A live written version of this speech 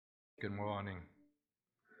Good morning.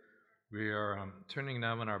 We are turning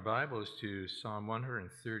now in our Bibles to Psalm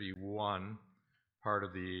 131, part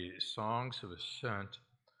of the Songs of Ascent.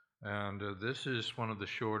 And this is one of the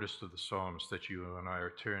shortest of the Psalms that you and I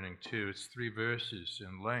are turning to. It's 3 verses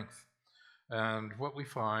in length. And what we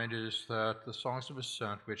find is that the Songs of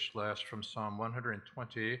Ascent, which last from Psalm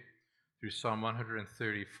 120 through Psalm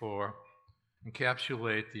 134,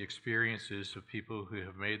 encapsulate the experiences of people who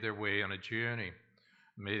have made their way on a journey.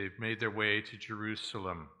 They've made their way to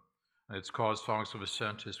Jerusalem. It's called Songs of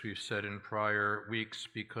Ascent, as we've said in prior weeks,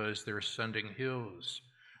 because they're ascending hills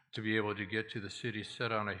to be able to get to the city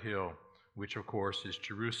set on a hill, which of course is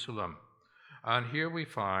Jerusalem. And here we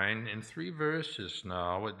find in 3 verses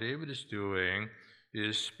now what David is doing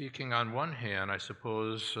is speaking on one hand, I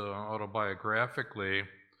suppose, autobiographically,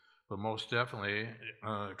 but most definitely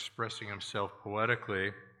expressing himself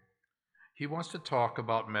poetically. He wants to talk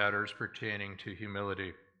about matters pertaining to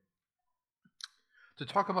humility. To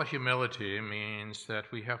talk about humility means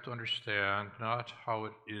that we have to understand not how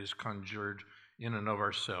it is conjured in and of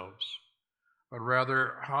ourselves, but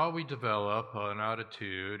rather how we develop an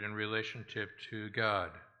attitude in relationship to God.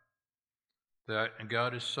 That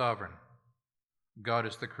God is sovereign. God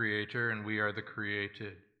is the creator and we are the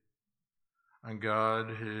created. And God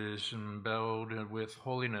is endowed with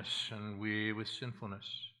holiness and we with sinfulness.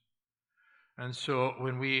 And so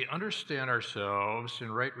when we understand ourselves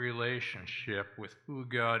in right relationship with who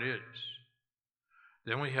God is,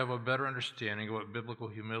 then we have a better understanding of what biblical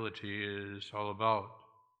humility is all about.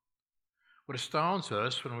 What astounds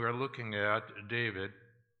us when we are looking at David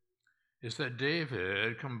is that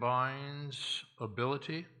David combines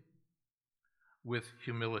ability with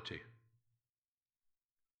humility.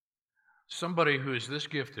 Somebody who is this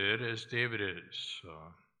gifted as David is,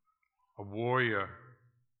 a warrior,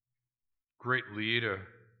 great leader,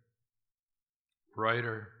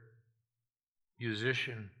 writer,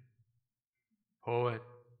 musician, poet,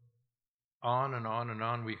 on and on and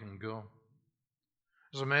on we can go.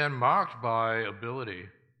 As a man marked by ability,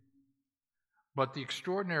 but the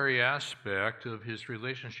extraordinary aspect of his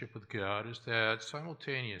relationship with God is that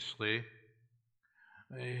simultaneously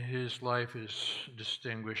his life is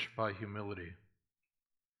distinguished by humility.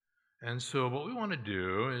 And so what we want to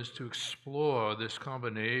do is to explore this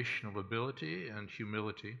combination of ability and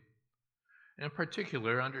humility. In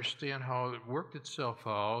particular, understand how it worked itself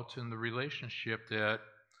out in the relationship that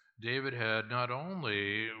David had not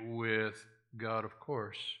only with God, of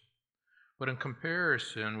course, but in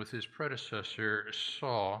comparison with his predecessor,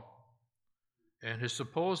 Saul, and his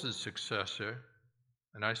supposed successor,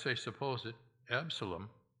 and I say supposed, Absalom,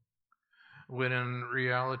 when in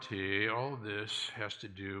reality, all of this has to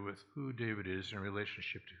do with who David is in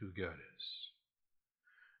relationship to who God is.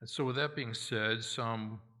 And so with that being said,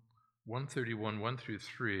 Psalm 131, 1 through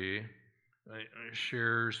 3,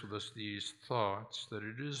 shares with us these thoughts, that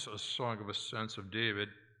it is a song of ascent of David.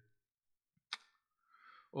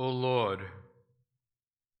 O Lord,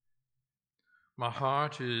 my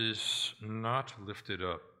heart is not lifted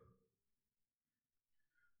up.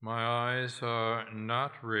 My eyes are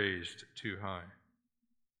not raised too high.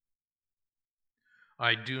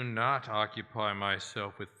 I do not occupy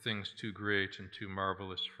myself with things too great and too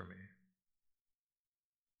marvelous for me.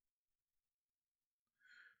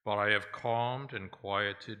 But I have calmed and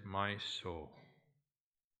quieted my soul.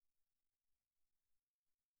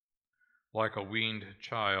 Like a weaned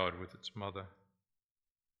child with its mother.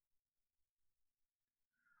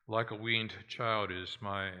 Like a weaned child is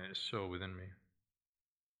my soul within me.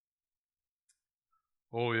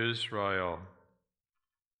 O Israel,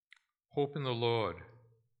 hope in the Lord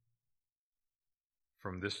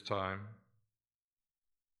from this time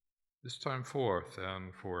forth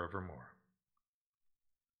and forevermore.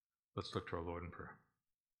 Let's look to our Lord in prayer.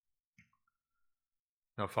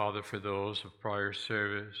 Now, Father, for those of prior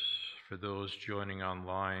service, for those joining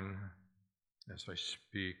online as I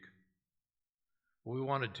speak, what we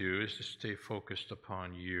want to do is to stay focused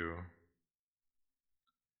upon you.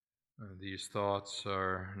 These thoughts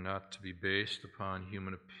are not to be based upon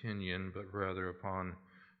human opinion, but rather upon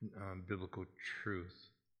biblical truth.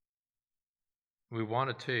 We want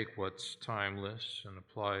to take what's timeless and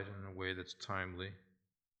apply it in a way that's timely.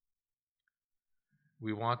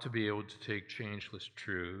 We want to be able to take changeless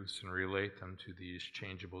truths and relate them to these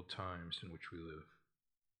changeable times in which we live.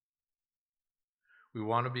 We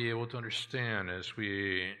want to be able to understand, as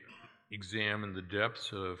we examine the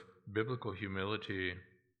depths of biblical humility,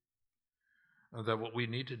 that what we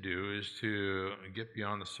need to do is to get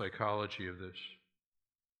beyond the psychology of this,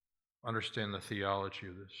 understand the theology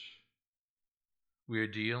of this. We are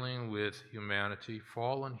dealing with humanity,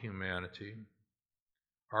 fallen humanity,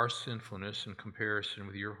 our sinfulness in comparison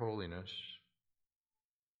with your holiness,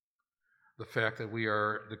 the fact that we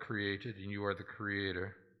are the created and you are the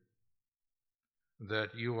creator,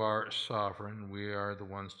 that you are sovereign, we are the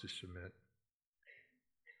ones to submit.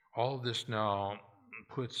 All of this now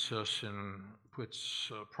puts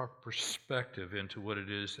proper perspective into what it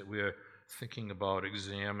is that we are thinking about,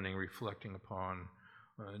 examining, reflecting upon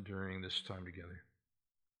during this time together.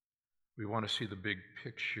 We want to see the big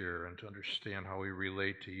picture and to understand how we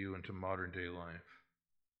relate to you and to modern day life.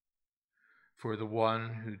 For the one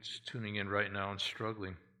who's tuning in right now and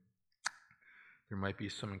struggling, there might be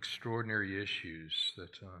some extraordinary issues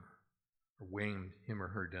that are weighing him or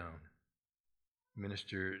her down.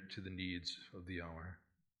 Minister to the needs of the hour.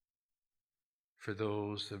 For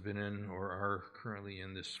those that have been in or are currently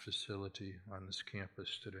in this facility on this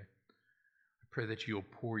campus today, I pray that you'll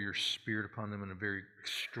pour your Spirit upon them in a very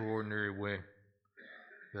extraordinary way,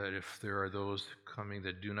 that if there are those coming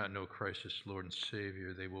that do not know Christ as Lord and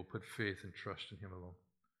Savior, they will put faith and trust in Him alone.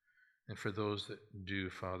 And for those that do,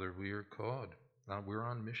 Father, we are called. We're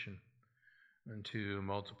on mission and to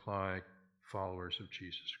multiply followers of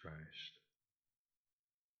Jesus Christ.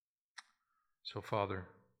 So, Father,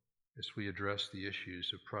 as we address the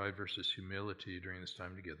issues of pride versus humility during this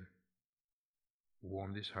time together,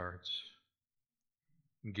 warm these hearts,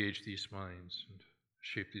 engage these minds, and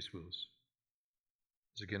shape these wills.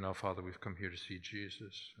 As again now, Father, we've come here to see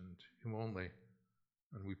Jesus and Him only,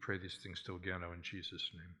 and we pray these things still again now in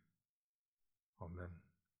Jesus' name. Amen.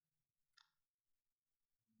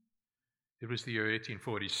 It was the year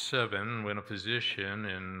 1847 when a physician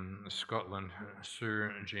in Scotland,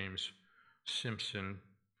 Sir James Simpson,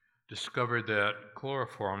 discovered that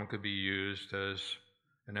chloroform could be used as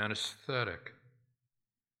an anesthetic.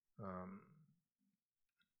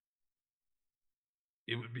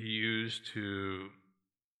 It would be used to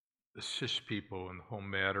assist people in the whole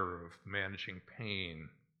matter of managing pain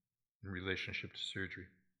in relationship to surgery.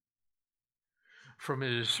 From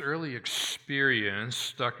his early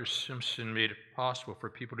experience, Dr. Simpson made it possible for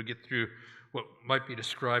people to get through what might be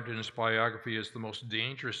described in his biography as the most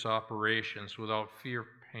dangerous operations without fear,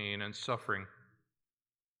 pain, and suffering.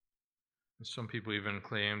 And some people even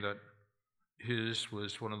claim that his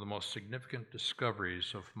was one of the most significant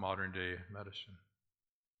discoveries of modern-day medicine.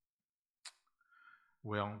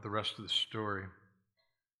 Well, the rest of the story.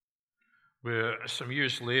 Some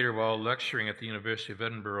years later, while lecturing at the University of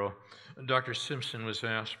Edinburgh, Dr. Simpson was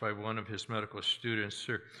asked by one of his medical students,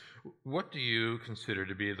 "Sir, what do you consider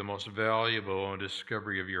to be the most valuable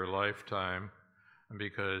discovery of your lifetime?"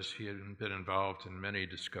 Because he had been involved in many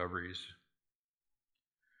discoveries.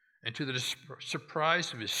 And to the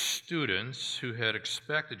surprise of his students, who had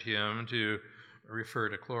expected him to refer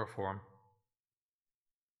to chloroform,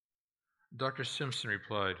 Dr. Simpson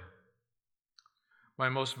replied, "My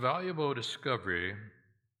most valuable discovery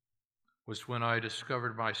was when I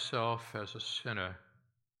discovered myself as a sinner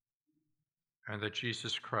and that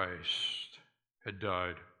Jesus Christ had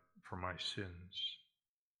died for my sins."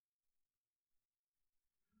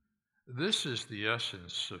 This is the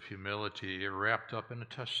essence of humility wrapped up in a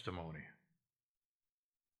testimony.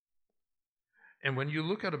 And when you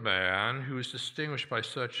look at a man who is distinguished by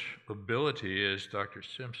such ability as Dr.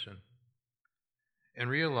 Simpson, and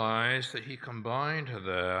realize that he combined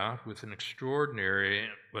that with an extraordinary,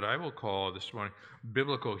 what I will call this morning,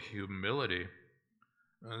 biblical humility,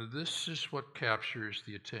 this is what captures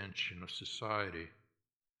the attention of society.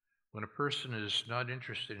 When a person is not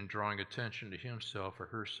interested in drawing attention to himself or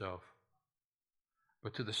herself,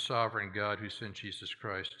 but to the sovereign God who sent Jesus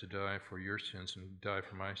Christ to die for your sins and die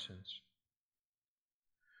for my sins.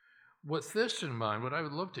 With this in mind, what I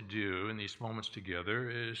would love to do in these moments together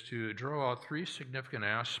is to draw out three significant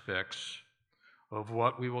aspects of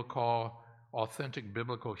what we will call authentic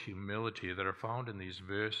biblical humility that are found in these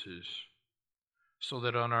verses, so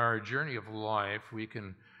that on our journey of life we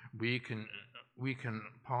can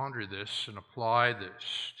ponder this and apply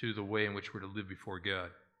this to the way in which we're to live before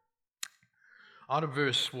God. Out of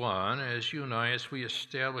verse 1, as you and I, as we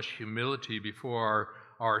establish humility before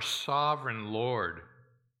our sovereign Lord,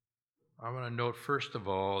 I want to note, first of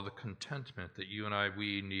all, the contentment that you and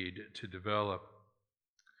we need to develop.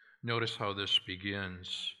 Notice how this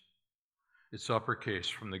begins. It's uppercase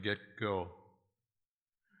from the get-go.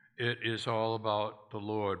 It is all about the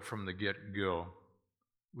Lord from the get-go,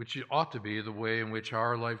 which ought to be the way in which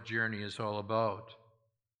our life journey is all about.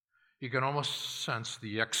 You can almost sense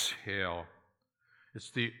the exhale.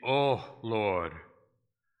 It's the "Oh, Lord"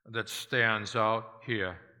 that stands out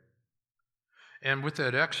here. And with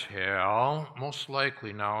that exhale, most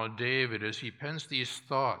likely now, David, as he pens these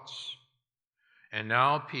thoughts, And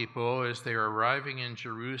now people, as they are arriving in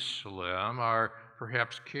Jerusalem, are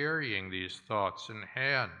perhaps carrying these thoughts in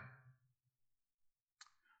hand.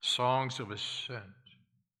 Songs of ascent.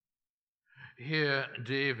 Here,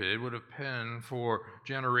 David would have penned for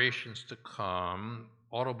generations to come,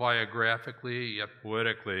 autobiographically yet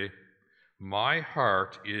poetically, "My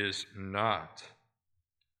heart is not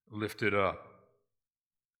lifted up."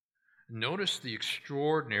 Notice the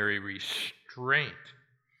extraordinary restraint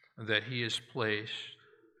that he has placed,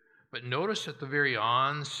 but notice at the very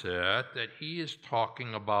onset that he is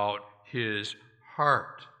talking about his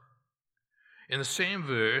heart. In the same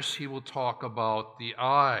verse, he will talk about the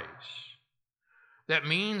eyes. That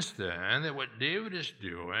means then that what David is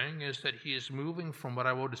doing is that he is moving from what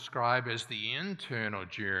I will describe as the internal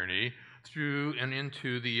journey through and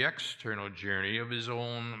into the external journey of his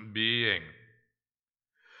own being.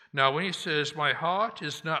 Now, when he says, "My heart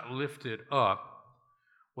is not lifted up,"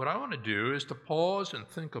 what I want to do is to pause and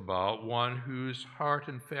think about one whose heart,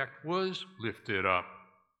 in fact, was lifted up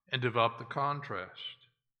and develop the contrast.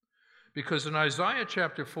 Because in Isaiah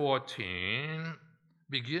chapter 14,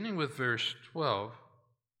 beginning with verse 12,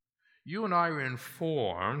 you and I were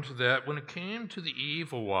informed that when it came to the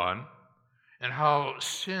evil one and how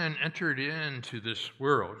sin entered into this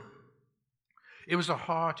world, it was a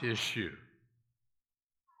heart issue.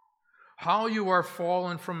 How you are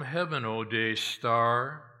fallen from heaven, O day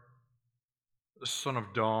star, the son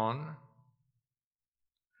of dawn.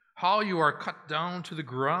 How you are cut down to the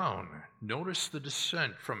ground. Notice the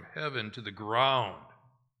descent from heaven to the ground.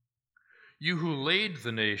 You who laid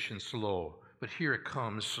the nations low. But here it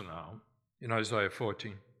comes now in Isaiah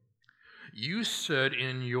 14. You said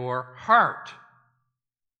in your heart.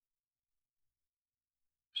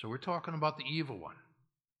 So we're talking about the evil one.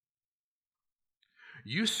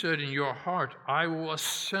 You said in your heart, I will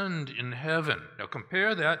ascend in heaven. Now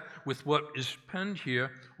compare that with what is penned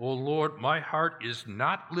here. O Lord, my heart is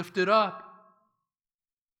not lifted up.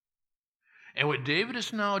 And what David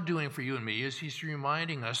is now doing for you and me is he's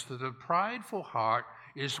reminding us that a prideful heart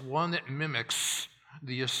is one that mimics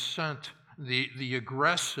the ascent, the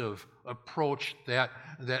aggressive approach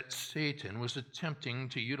that Satan was attempting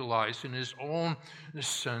to utilize in his own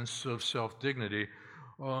sense of self-dignity.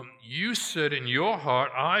 You said in your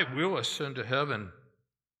heart, I will ascend to heaven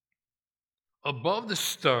above the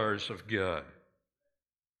stars of God.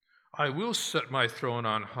 I will set my throne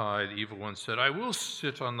on high, the evil one said. I will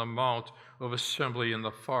sit on the mount of assembly in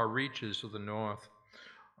the far reaches of the north.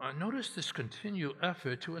 Notice this continual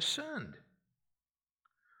effort to ascend.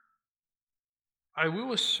 I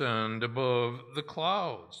will ascend above the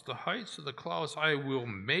clouds, the heights of the clouds. I will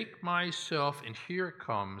make myself, and here it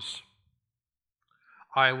comes,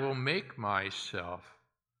 I will make myself,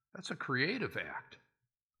 that's a creative act,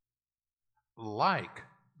 like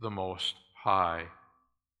the Most High.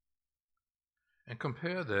 And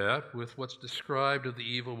compare that with what's described of the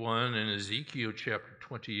evil one in Ezekiel chapter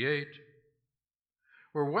 28,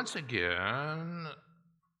 where once again,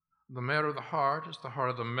 the matter of the heart is the heart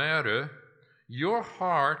of the matter. Your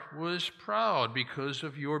heart was proud because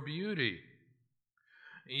of your beauty.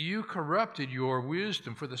 You corrupted your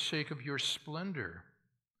wisdom for the sake of your splendor.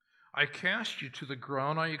 I cast you to the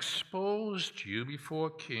ground. I exposed you before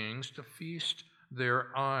kings to feast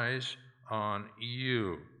their eyes on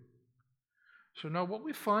you. So now what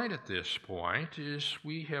we find at this point is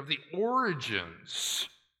we have the origins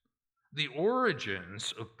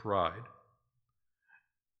of pride,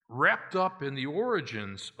 wrapped up in the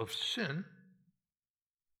origins of sin.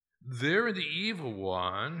 There the evil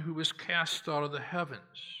one who was cast out of the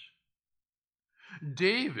heavens.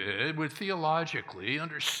 David would theologically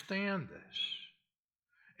understand this.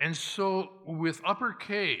 And so with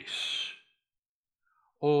uppercase,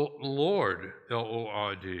 O Lord,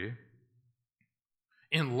 L-O-R-D,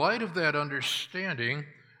 in light of that understanding,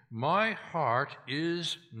 my heart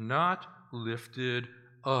is not lifted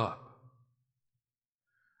up.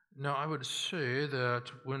 Now, I would say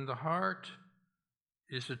that when the heart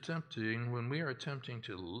is when we are attempting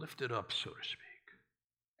to lift it up, so to speak,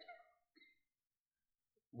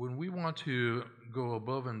 when we want to go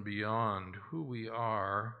above and beyond who we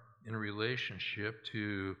are in relationship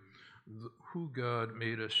to who God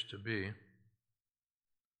made us to be,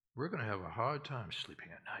 we're going to have a hard time sleeping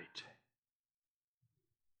at night.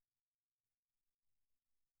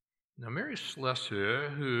 Now, Mary Slessor,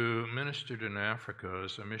 who ministered in Africa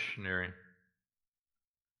as a missionary,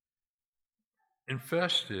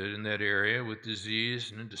 infested in that area with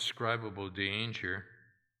disease and indescribable danger,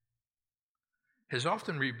 has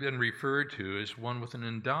often been referred to as one with an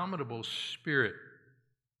indomitable spirit.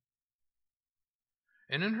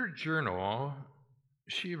 And in her journal,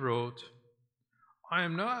 she wrote, I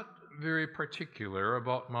am not very particular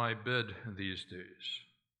about my bed these days.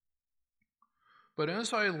 But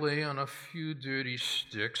as I lay on a few dirty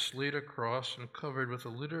sticks laid across and covered with a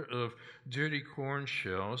litter of dirty corn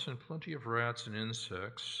shells and plenty of rats and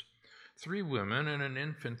insects, 3 women and an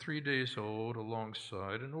infant 3 days old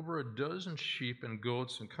alongside, and over a dozen sheep and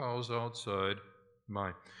goats and cows outside,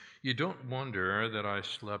 you don't wonder that I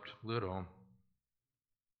slept little.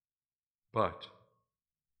 But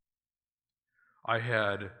I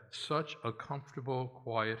had such a comfortable,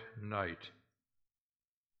 quiet night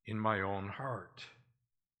in my own heart.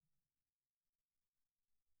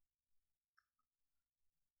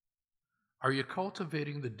 Are you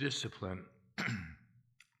cultivating the discipline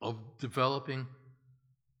of developing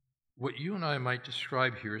what you and I might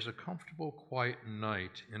describe here as a comfortable, quiet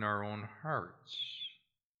night in our own hearts?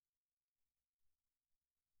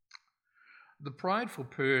 The prideful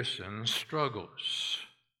person struggles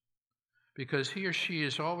because he or she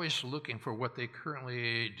is always looking for what they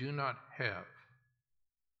currently do not have,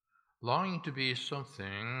 longing to be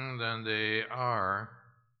something than they are,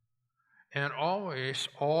 and always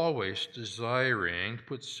desiring to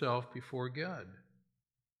put self before God.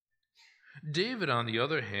 David, on the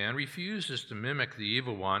other hand, refuses to mimic the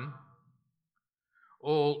evil one.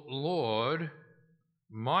 "O Lord,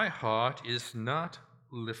 my heart is not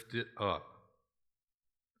lifted up."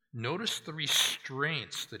 Notice the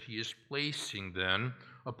restraints that he is placing then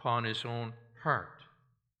upon his own heart.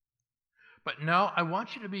 But now I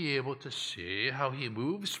want you to be able to see how he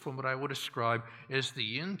moves from what I would describe as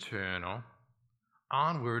the internal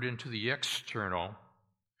onward into the external.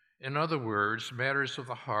 In other words, matters of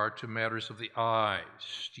the heart to matters of the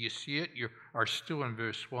eyes. Do you see it? You are still in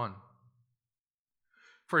verse 1.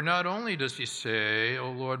 For not only does he say,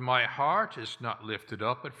 "O Lord, my heart is not lifted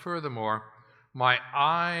up," but furthermore, "my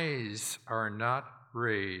eyes are not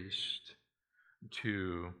raised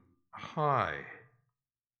too high."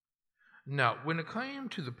 Now, when it came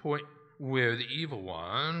to the point where the evil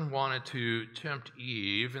one wanted to tempt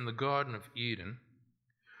Eve in the Garden of Eden,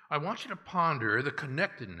 I want you to ponder the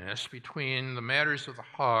connectedness between the matters of the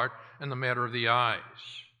heart and the matter of the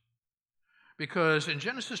eyes. Because in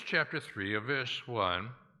Genesis chapter 3, verse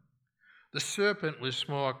 1, the serpent was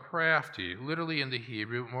more crafty, literally in the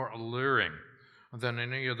Hebrew, more alluring than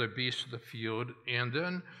any other beast of the field. And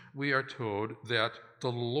then we are told that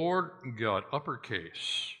the Lord God,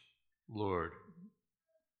 uppercase, Lord,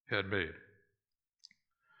 had made.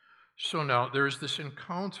 So now there is this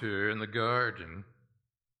encounter in the garden.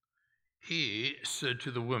 He said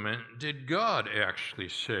to the woman, "Did God actually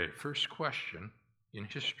say?" First question in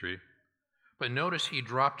history. But notice he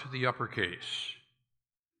dropped to the uppercase.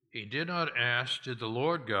 He did not ask, "Did the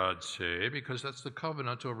Lord God say?" because that's the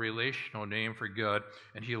covenantal relational name for God,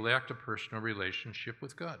 and he lacked a personal relationship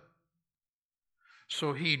with God.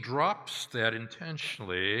 So he drops that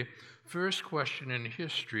intentionally. First question in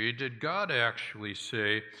history, did God actually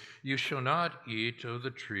say, "You shall not eat of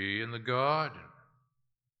the tree in the garden"?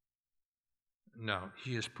 No,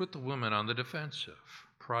 he has put the woman on the defensive.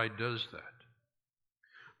 Pride does that.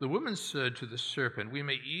 The woman said to the serpent, "We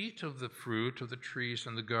may eat of the fruit of the trees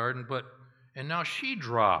in the garden," and now she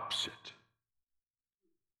drops it.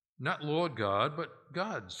 Not Lord God, but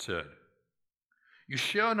God said, "You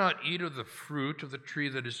shall not eat of the fruit of the tree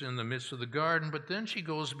that is in the midst of the garden," but then she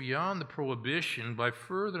goes beyond the prohibition by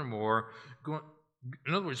furthermore,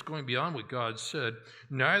 in other words, going beyond what God said,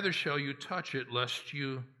 "Neither shall you touch it lest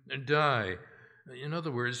you die." In other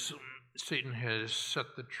words, Satan has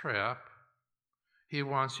set the trap. He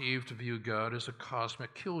wants Eve to view God as a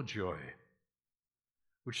cosmic killjoy,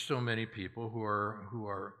 which so many people who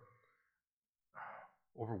are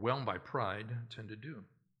overwhelmed by pride tend to do.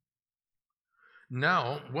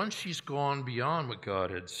 Now, once she's gone beyond what God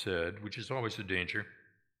had said, which is always a danger,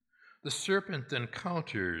 the serpent then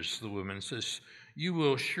counters the woman and says, "You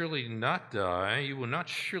will surely not die. You will not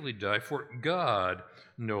surely die, for God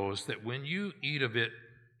knows that when you eat of it,"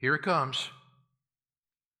 here it comes,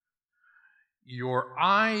 "your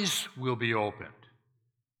eyes will be opened."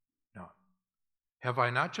 Now, have I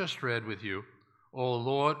not just read with you, "O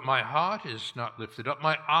Lord, my heart is not lifted up,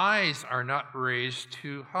 my eyes are not raised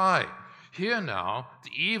too high"? Here now,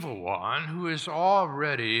 the evil one, who has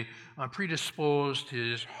already predisposed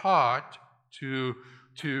his heart to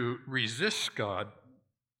resist God,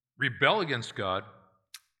 rebel against God,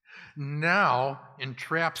 now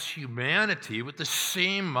entraps humanity with the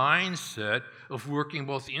same mindset of working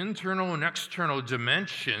both internal and external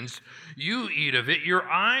dimensions. You eat of it, your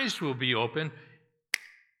eyes will be open.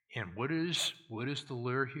 And what is the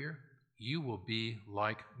lure here? You will be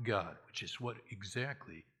like God, which is what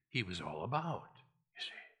exactly he was all about, you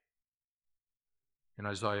see. in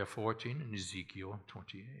Isaiah 14 and Ezekiel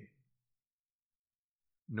 28.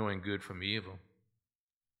 Knowing good from evil.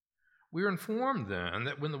 We are informed then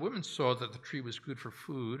that when the women saw that the tree was good for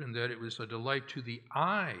food and that it was a delight to the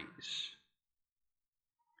eyes,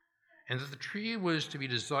 and that the tree was to be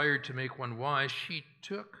desired to make one wise, she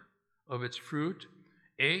took of its fruit,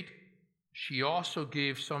 ate. She also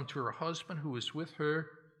gave some to her husband who was with her.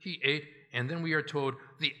 He ate, and then we are told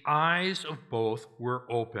the eyes of both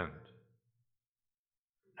were opened.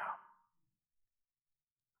 Now,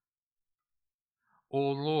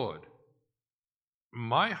 O Lord,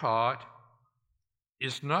 my heart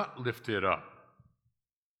is not lifted up.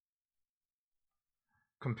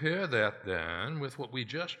 Compare that then with what we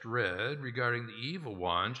just read regarding the evil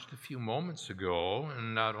one just a few moments ago,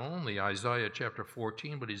 and not only Isaiah chapter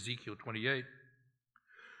 14, but Ezekiel 28.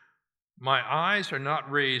 My eyes are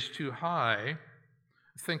not raised too high.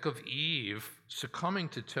 Think of Eve succumbing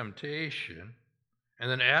to temptation,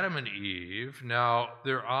 and then Adam and Eve, now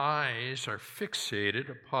their eyes are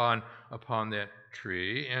fixated upon that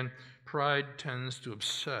tree, and pride tends to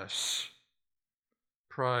obsess.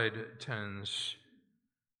 Pride tends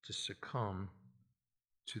to succumb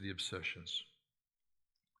to the obsessions.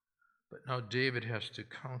 But now David has to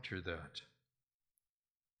counter that.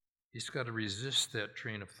 He's got to resist that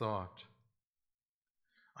train of thought.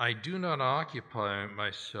 I do not occupy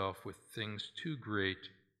myself with things too great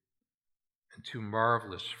and too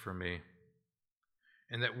marvelous for me.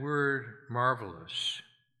 And that word marvelous,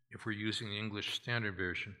 if we're using the English Standard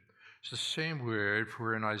Version, is the same word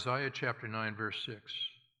for in Isaiah chapter 9, verse 6.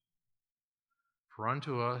 For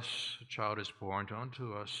unto us a child is born,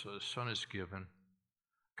 unto us a son is given.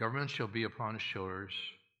 Government shall be upon his shoulders.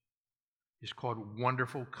 He's called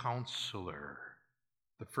Wonderful Counselor,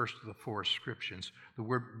 the first of the four ascriptions. The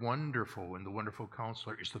word wonderful in the Wonderful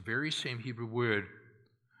Counselor is the very same Hebrew word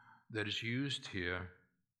that is used here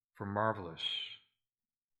for marvelous.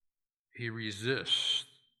 He resists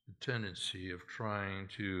the tendency of trying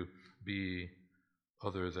to be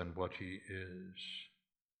other than what he is.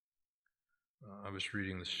 I was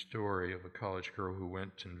reading the story of a college girl who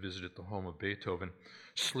went and visited the home of Beethoven,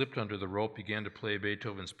 slipped under the rope, began to play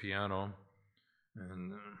Beethoven's piano,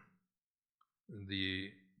 and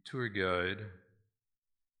the tour guide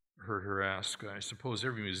heard her ask, I suppose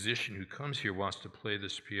every musician who comes here wants to play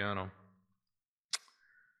this piano.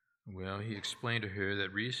 Well, he explained to her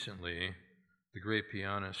that recently the great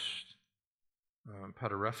pianist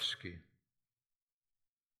Paderewski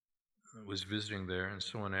was visiting there, and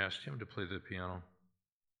someone asked him to play the piano.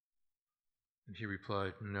 And he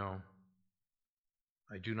replied, no,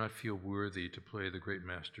 I do not feel worthy to play the great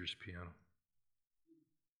master's piano.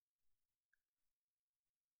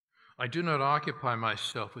 I do not occupy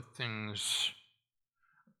myself with things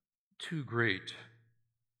too great,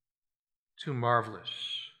 too marvelous.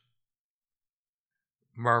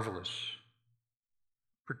 Marvelous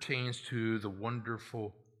pertains to the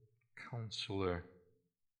Wonderful Counselor,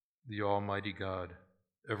 the Almighty God,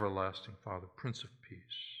 Everlasting Father, Prince of Peace.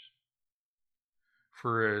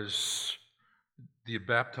 For as the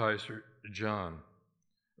baptizer John,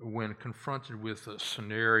 when confronted with a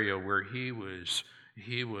scenario where he was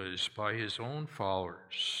by his own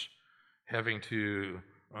followers having to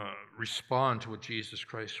respond to what Jesus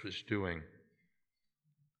Christ was doing,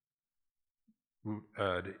 would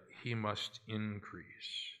add, he must increase,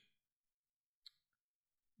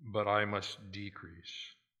 but I must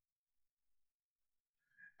decrease.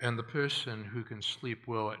 And the person who can sleep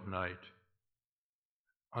well at night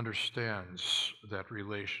understands that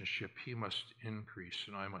relationship. He must increase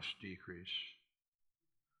and I must decrease.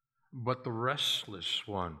 But the restless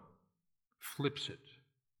one flips it.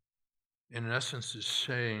 In essence, is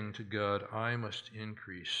saying to God, I must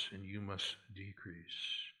increase and you must decrease.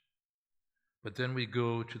 But then we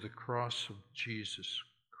go to the cross of Jesus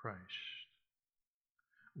Christ,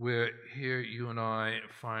 where here you and I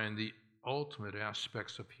find the ultimate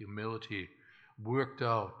aspects of humility worked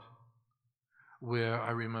out, where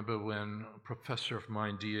I remember when a professor of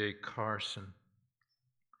mine, D.A. Carson,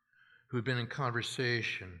 who had been in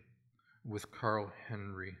conversation with Carl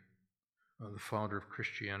Henry, the founder of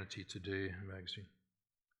Christianity Today magazine,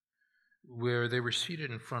 where they were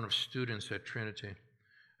seated in front of students at Trinity,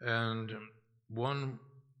 and one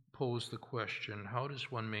posed the question, how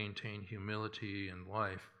does one maintain humility in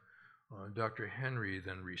life? Dr. Henry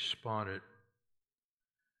then responded,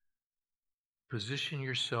 position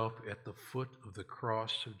yourself at the foot of the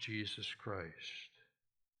cross of Jesus Christ.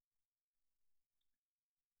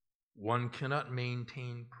 One cannot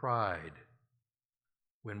maintain pride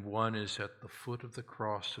when one is at the foot of the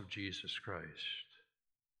cross of Jesus Christ.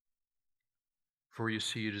 For you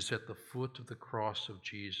see, it is at the foot of the cross of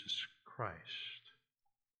Jesus Christ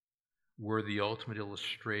where the ultimate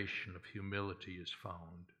illustration of humility is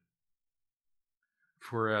found.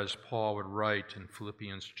 For as Paul would write in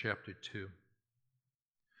Philippians chapter 2,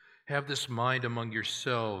 have this mind among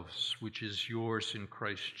yourselves, which is yours in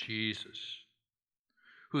Christ Jesus,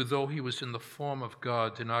 who, though he was in the form of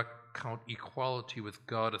God, did not count equality with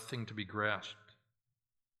God a thing to be grasped,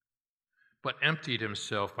 but emptied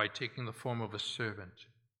himself by taking the form of a servant,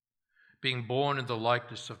 being born in the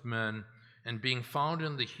likeness of men, and being found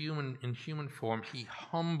in human form, he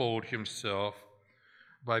humbled himself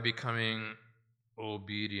by becoming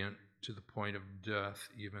obedient to the point of death,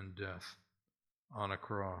 even death on a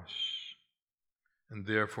cross. And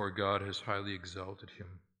therefore God has highly exalted him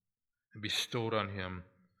and bestowed on him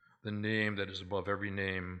the name that is above every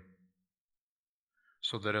name,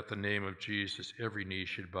 so that at the name of Jesus every knee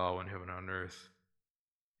should bow in heaven, on earth,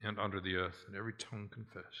 and under the earth, and every tongue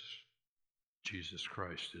confess Jesus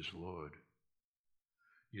Christ is Lord.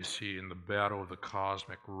 You see, in the battle of the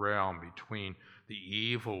cosmic realm between the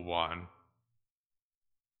evil one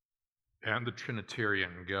and the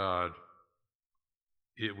Trinitarian God,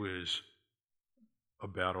 it was a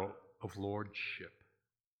battle of lordship.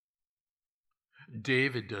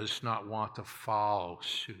 David does not want to follow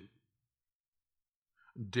suit.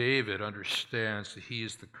 David understands that he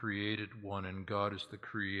is the created one and God is the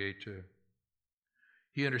creator.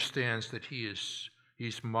 He understands that he's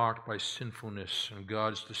marked by sinfulness and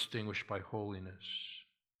God is distinguished by holiness.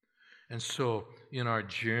 And so in our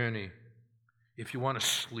journey, if you want to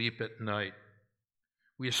sleep at night,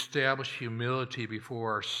 we establish humility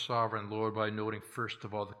before our sovereign Lord by noting, first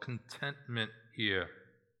of all, the contentment here.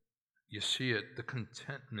 You see it, the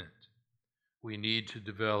contentment we need to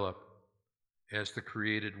develop as the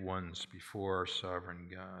created ones before our sovereign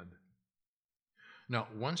God. Now,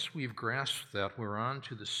 once we've grasped that, we're on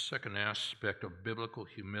to the second aspect of biblical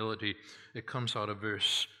humility. It comes out of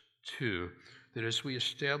verse 2, that as we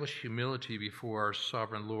establish humility before our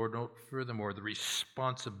sovereign Lord, note furthermore the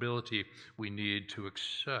responsibility we need to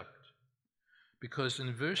accept. Because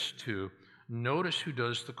in verse 2, notice who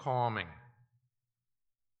does the calming.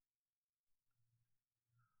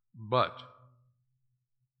 But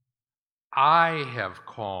I have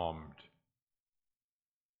calmed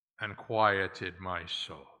and quieted my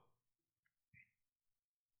soul.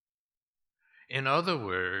 In other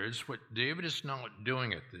words, what David is not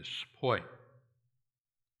doing at this point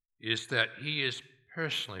is that he is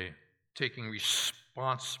personally taking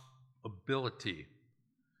responsibility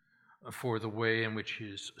for the way in which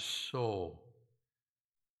his soul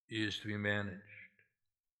is to be managed.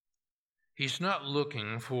 He's not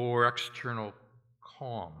looking for external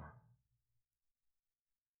calm.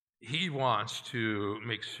 He wants to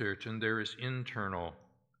make certain there is internal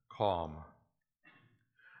calm.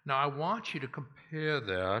 Now, I want you to compare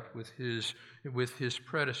that with his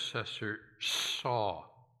predecessor, Saul,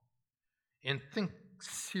 and think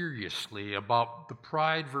seriously about the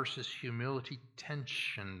pride versus humility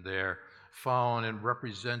tension there found and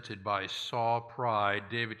represented by Saul, pride,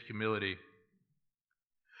 David, humility.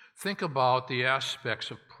 Think about the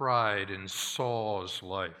aspects of pride in Saul's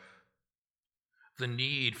life. The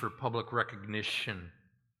need for public recognition,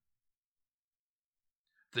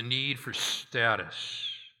 the need for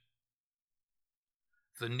status,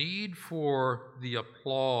 the need for the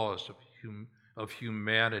applause of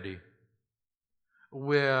humanity,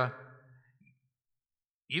 where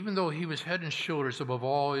even though he was head and shoulders above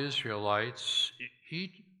all Israelites,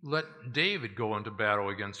 he let David go into battle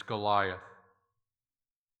against Goliath.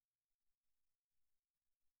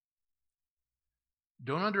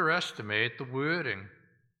 Don't underestimate the wording.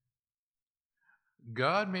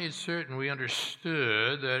 God made certain we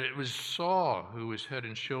understood that it was Saul who was head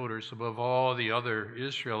and shoulders above all the other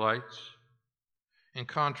Israelites. In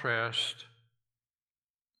contrast,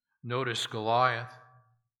 notice Goliath.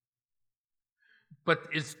 But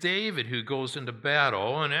it's David who goes into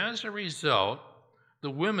battle, and as a result, the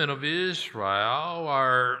women of Israel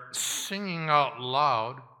are singing out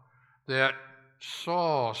loud that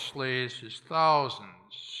Saul slays his thousands,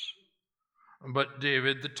 but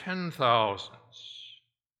David the 10,000s.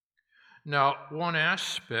 Now, one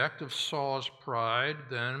aspect of Saul's pride,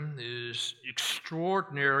 then, is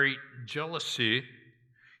extraordinary jealousy.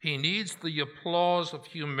 He needs the applause of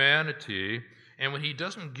humanity, and when he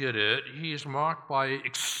doesn't get it, he is marked by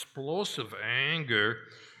explosive anger,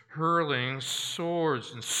 hurling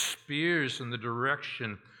swords and spears in the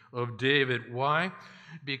direction of David. Why?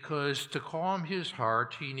 Because to calm his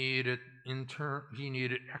heart, he needed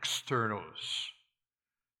externals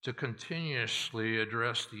to continuously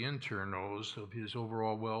address the internals of his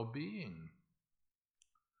overall well-being.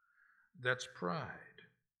 That's pride.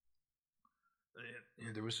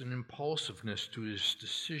 And there was an impulsiveness to his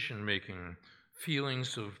decision-making,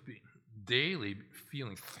 feelings of daily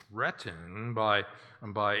feeling threatened by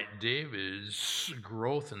David's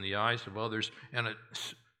growth in the eyes of others and a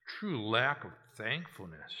true lack of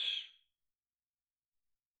thankfulness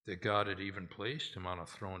that God had even placed him on a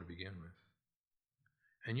throne to begin with.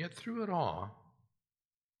 And yet through it all,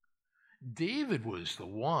 David was the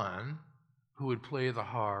one who would play the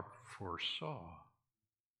harp for Saul.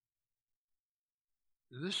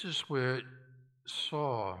 This is what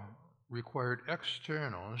Saul required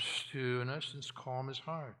externals to, in essence, calm his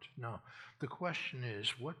heart. Now, the question is,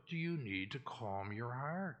 what do you need to calm your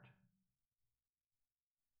heart?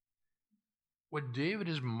 What David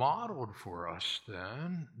has modeled for us,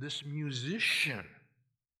 then, this musician,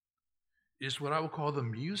 is what I would call the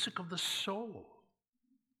music of the soul,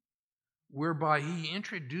 whereby he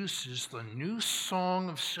introduces the new song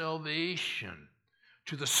of salvation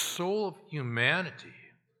to the soul of humanity.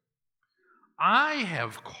 I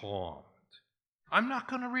have calmed. I'm not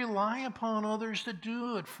going to rely upon others to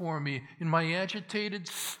do it for me in my agitated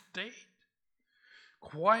state.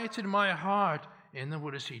 Quieted my heart. And then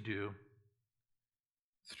what does he do?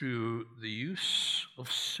 Through the use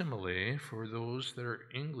of simile for those that are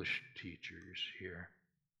English teachers here.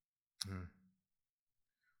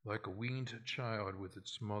 Like a weaned child with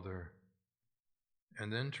its mother.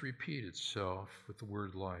 And then to repeat itself with the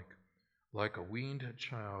word like a weaned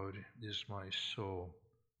child is my soul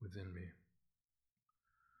within me.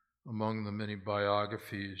 Among the many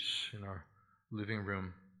biographies in our living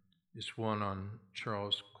room is one on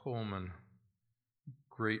Charles Coleman,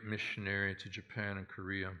 great missionary to Japan and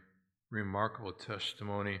Korea. Remarkable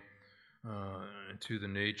testimony to the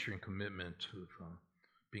nature and commitment of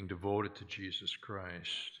being devoted to Jesus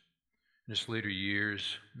Christ. In his later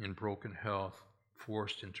years, in broken health,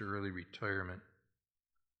 forced into early retirement,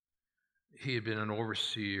 he had been an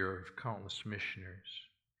overseer of countless missionaries.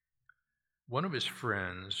 One of his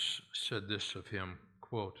friends said this of him,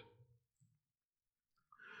 quote,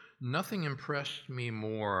 "Nothing impressed me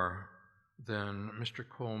more than Mr.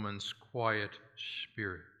 Coleman's quiet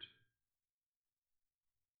spirit.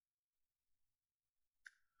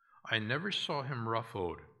 I never saw him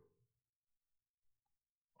ruffled,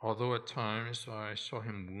 although at times I saw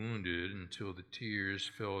him wounded until the tears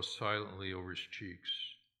fell silently over his cheeks.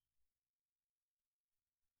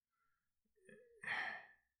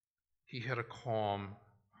 He had a calm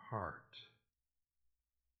heart,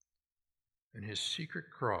 and his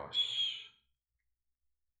secret cross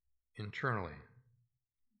internally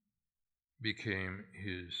became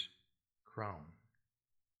his crown."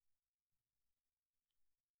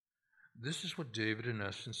 This is what David, in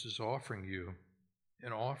essence, is offering you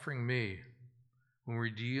and offering me when we're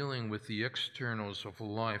dealing with the externals of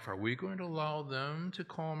life. Are we going to allow them to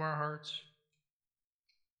calm our hearts?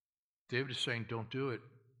 David is saying, don't do it.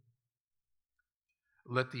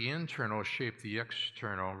 Let the internal shape the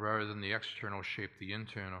external rather than the external shape the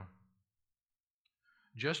internal.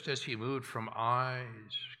 Just as he moved from the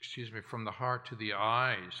heart to the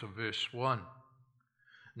eyes of verse 1,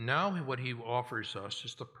 now what he offers us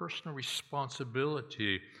is the personal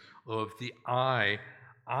responsibility of the I.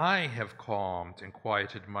 I have calmed and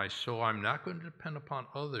quieted my soul. I'm not going to depend upon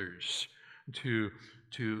others to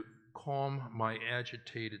calm my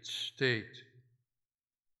agitated state.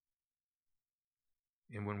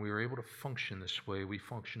 And when we are able to function this way, we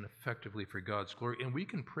function effectively for God's glory, and we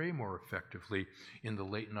can pray more effectively in the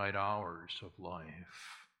late night hours of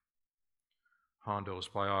life. Hondo's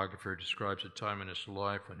biographer describes a time in his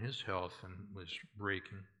life when his health was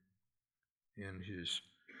breaking and his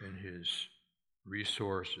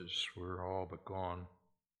resources were all but gone.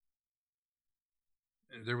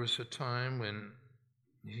 There was a time when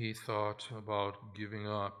he thought about giving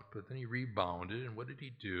up, but then he rebounded, and what did he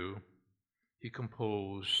do? He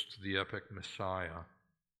composed the epic Messiah.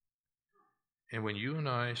 And when you and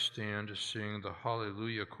I stand to sing the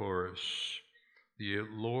Hallelujah chorus, the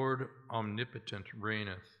Lord omnipotent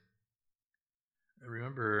reigneth,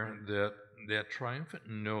 remember that triumphant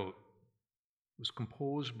note was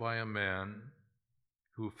composed by a man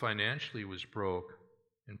who financially was broke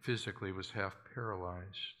and physically was half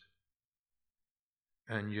paralyzed,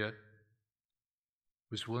 and yet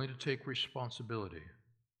was willing to take responsibility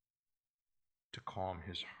to calm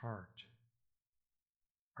his heart.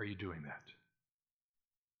 Are you doing that?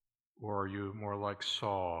 Or are you more like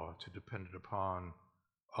Saul, to depend upon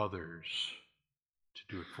others to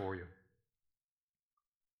do it for you?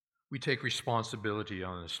 We take responsibility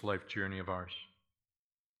on this life journey of ours.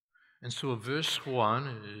 And so verse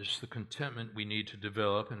 1 is the contentment we need to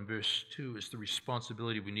develop, and verse 2 is the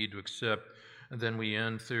responsibility we need to accept. And then we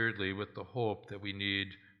end, thirdly, with the hope that we need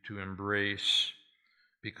to embrace,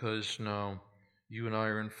 because now you and I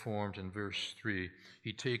are informed in verse 3.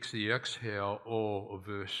 He takes the exhale, O, of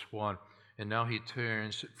verse 1, and now he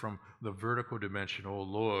turns it from the vertical dimension, O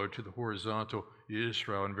Lord, to the horizontal,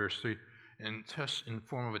 Israel, in verse 3, in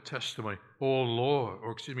form of a testimony, O Lord,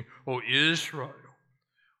 O Israel.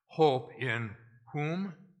 Hope in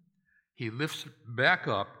whom? He lifts it back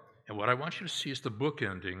up, and what I want you to see is the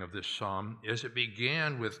bookending of this psalm, as it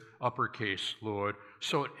began with uppercase Lord,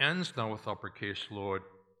 so it ends now with uppercase Lord.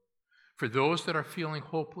 For those that are feeling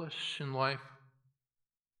hopeless in life,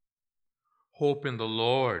 hope in the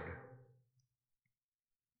Lord.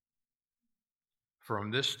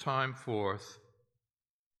 From this time forth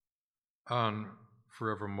on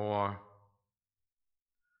forevermore.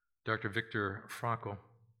 Dr. Viktor Frankl,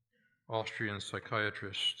 Austrian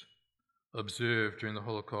psychiatrist, observed during the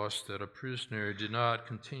Holocaust that a prisoner did not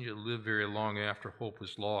continue to live very long after hope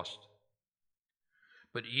was lost.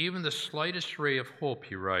 But even the slightest ray of hope,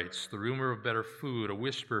 he writes, the rumor of better food, a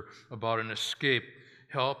whisper about an escape,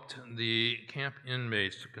 helped the camp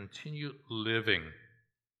inmates to continue living,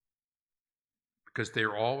 because they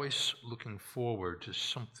were always looking forward to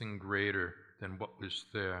something greater than what was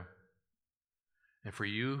there. And for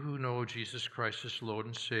you who know Jesus Christ as Lord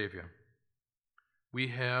and Savior, we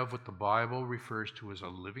have what the Bible refers to as a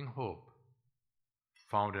living hope,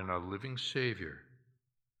 found in a living Savior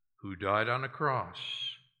who died on a cross,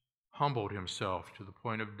 humbled himself to the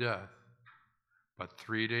point of death, but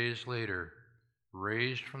 3 days later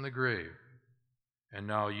raised from the grave. And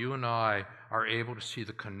now you and I are able to see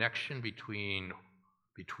the connection between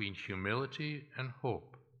humility and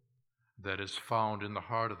hope that is found in the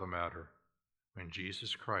heart of the matter when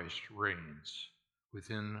Jesus Christ reigns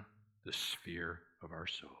within the sphere of our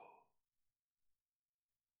soul.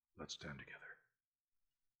 Let's stand together.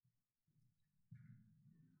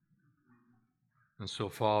 And so,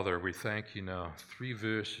 Father, we thank you now. 3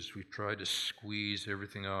 verses, we've tried to squeeze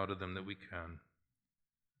everything out of them that we can.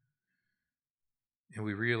 And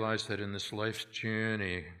we realize that in this life's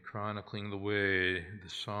journey, chronicling the way, the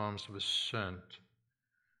Psalms of Ascent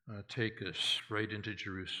take us right into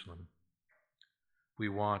Jerusalem. We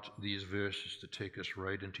want these verses to take us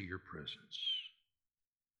right into your presence.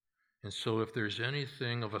 And so if there's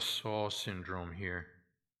anything of a Saul syndrome here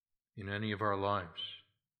in any of our lives,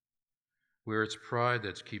 where it's pride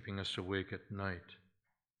that's keeping us awake at night,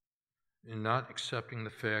 and not accepting the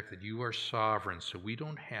fact that you are sovereign so we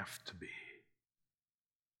don't have to be,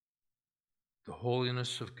 the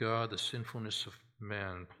holiness of God, the sinfulness of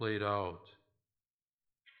man played out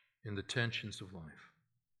in the tensions of life.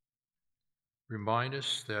 Remind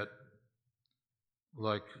us that,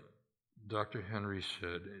 like Dr. Henry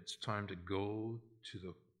said, it's time to go to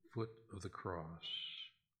the foot of the cross,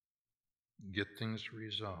 get things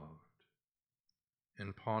resolved,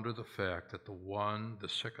 and ponder the fact that the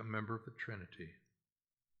second member of the Trinity,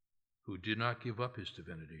 who did not give up his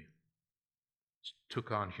divinity,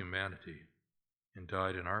 took on humanity and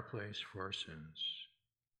died in our place for our sins,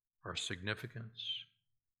 our significance,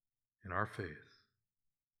 and our faith,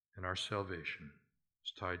 and our salvation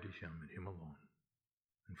is tied to him and him alone.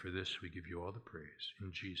 And for this we give you all the praise.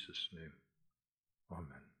 In Jesus' name,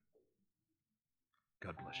 amen.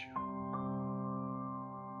 God bless you.